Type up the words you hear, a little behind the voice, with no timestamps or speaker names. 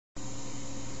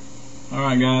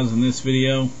Alright guys, in this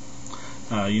video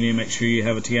you need to make sure you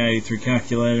have a TI-83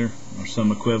 calculator or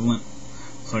some equivalent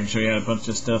so I can show you how to punch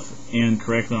this stuff in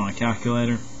correctly on a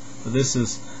calculator. But this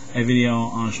is a video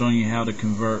on showing you how to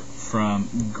convert from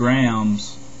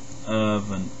grams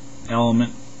of an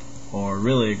element, or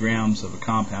really grams of a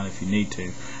compound if you need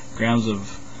to, grams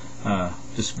of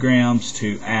just grams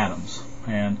to atoms.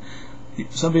 And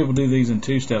some people do these in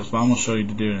 2 steps, but I'm going to show you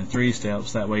to do it in 3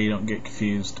 steps. That way you don't get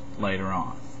confused later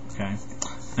on. Okay.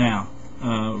 Now,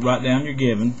 write down your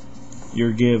given.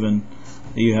 You're given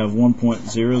you have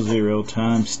 1.00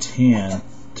 times 10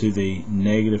 to the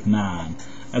negative 9.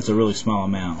 That's a really small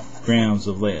amount. Grams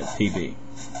of lead, PB.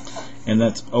 And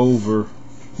that's over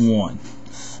 1.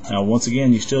 Now, once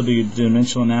again, you still do your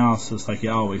dimensional analysis like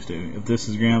you always do. If this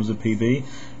is grams of PB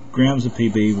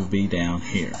will be down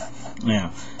here.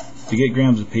 Now, to get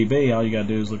grams of PB, all you got to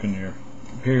do is look in your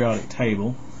periodic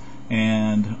table,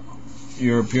 and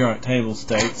your periodic table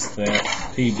states that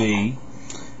PB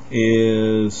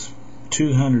is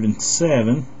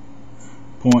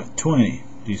 207.20.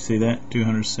 Do you see that?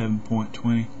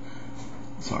 207.20.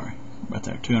 Sorry, right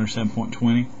there,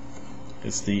 207.20.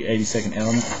 It's the 82nd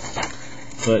element,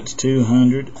 but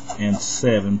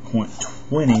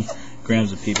 207.20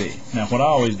 grams of PB. Now, what I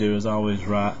always do is I always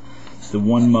write the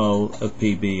 1 mole of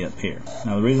PB up here.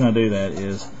 Now, the reason I do that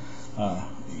is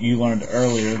you learned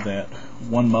earlier that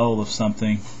 1 mole of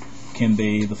something can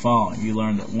be the following. You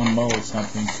learned that 1 mole of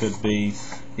something could be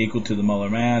equal to the molar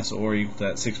mass, or equal to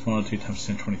that 6.02 times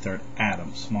 10 to the 23rd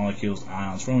atoms, molecules,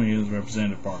 ions, from use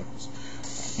representative particles.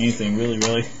 Anything really,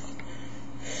 really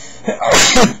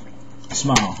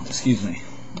small. Excuse me.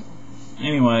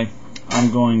 Anyway,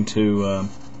 I'm going to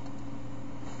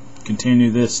continue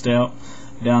this step.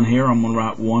 Down here, I'm going to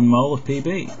write 1 mole of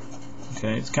PB.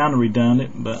 Okay, it's kind of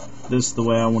redundant, but this is the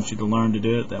way I want you to learn to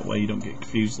do it. That way you don't get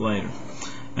confused later.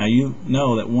 Now, you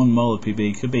know that 1 mole of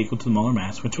PB could be equal to the molar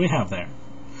mass, which we have there.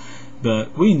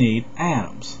 But we need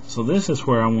atoms. So this is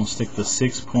where I want to stick the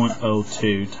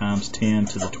 6.02 times 10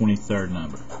 to the 23rd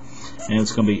number. And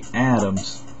it's going to be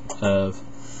atoms of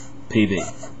PB.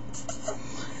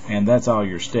 And that's all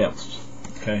your steps.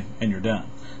 Okay, and you're done.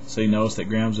 So you notice that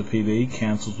grams of PB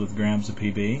cancels with grams of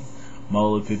PB,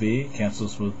 mole of PB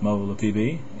cancels with mole of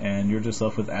PB, and you're just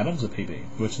left with atoms of PB,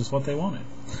 which is what they wanted.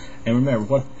 And remember,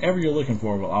 whatever you're looking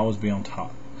for will always be on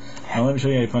top. Now let me show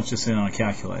you how to punch this in on a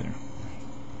calculator.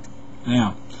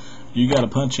 Now, you got to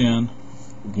punch in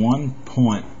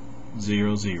 1.00.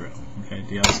 Okay,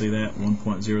 do y'all see that?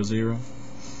 1.00.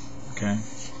 Okay.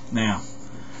 Now,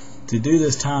 to do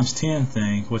this times 10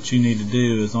 thing, what you need to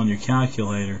do is on your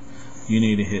calculator, you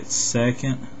need to hit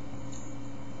second,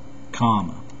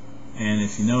 comma, and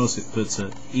if you notice, it puts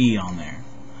an E on there,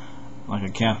 like a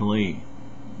capital E.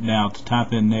 Now, to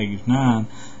type in -9,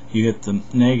 you hit the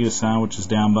negative sign, which is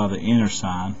down by the inner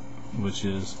sign, which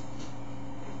is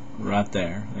right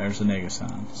there. There's the negative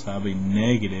sign. So that'll be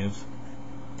negative.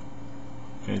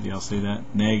 Okay, do y'all see that?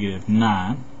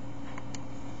 -9.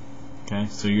 Okay,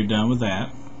 so you're done with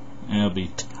that, and it'll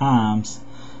be times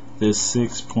this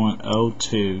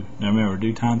 6.02. Now remember,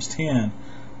 do times 10.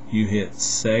 You hit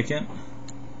second,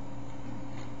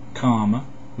 comma,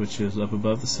 which is up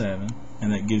above the 7,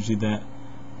 and that gives you that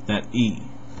E.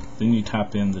 Then you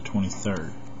type in the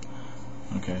 23rd.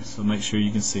 Okay, so make sure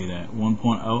you can see that.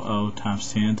 1.00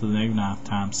 times 10 to the negative 9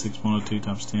 times 6.02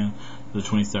 times 10 to the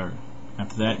 23rd.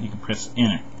 After that, you can press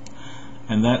enter.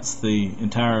 And that's the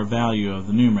entire value of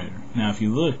the numerator. Now, if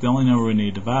you look, the only number we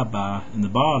need to divide by in the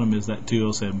bottom is that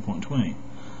 207.20.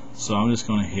 So I'm just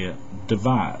going to hit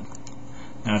divide.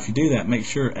 Now, if you do that, make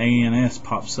sure ANS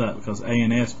pops up, because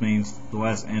ANS means the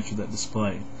last answer that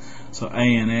displayed. So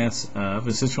ANS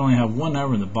of, since you only have one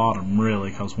number in the bottom, really,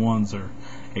 because ones are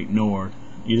ignored,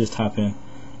 you just type in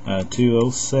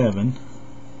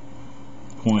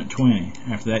 207.20.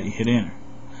 After that, you hit enter.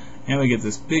 And we get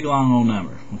this big long old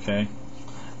number. Okay,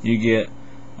 you get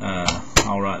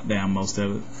I'll write down most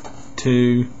of it,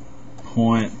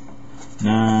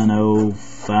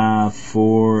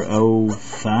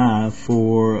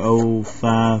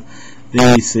 2.905405405.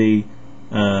 Then you see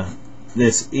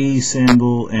this E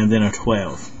symbol and then a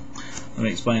 12. Let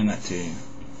me explain that to you.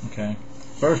 Okay,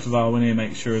 first of all, we need to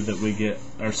make sure that we get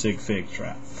our sig figs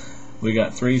right. We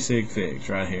got 3 sig figs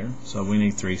right here, so we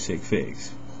need 3 sig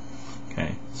figs.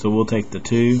 Okay, so we'll take the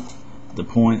 2, the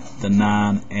point, the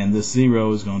 9, and this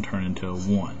 0 is going to turn into a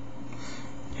 1.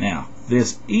 Now,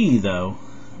 this E, though,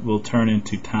 will turn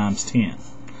into times 10.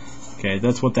 Okay,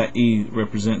 that's what that E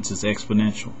represents, is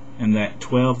exponential. And that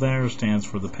 12 there stands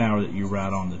for the power that you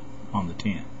write on the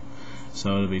 10.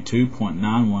 So it'll be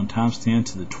 2.91 times 10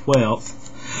 to the 12th,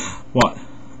 what?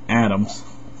 Atoms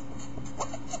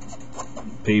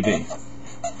PB.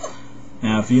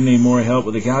 Now, if you need more help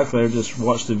with the calculator, just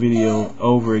watch the video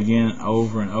over again,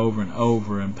 over and over and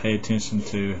over, and pay attention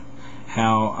to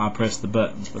how I press the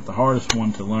buttons. But the hardest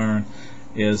one to learn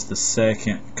is the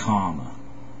second comma.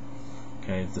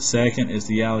 Okay, the second is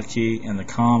the yellow key, and the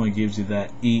comma gives you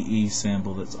that EE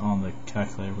symbol that's on the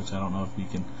calculator, which I don't know if you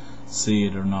can see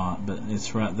it or not, but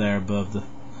it's right there above the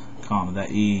comma,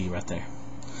 that EE right there.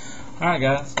 Alright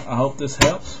guys, I hope this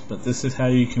helps, but this is how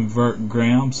you convert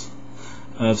grams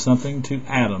of something to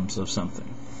atoms of something.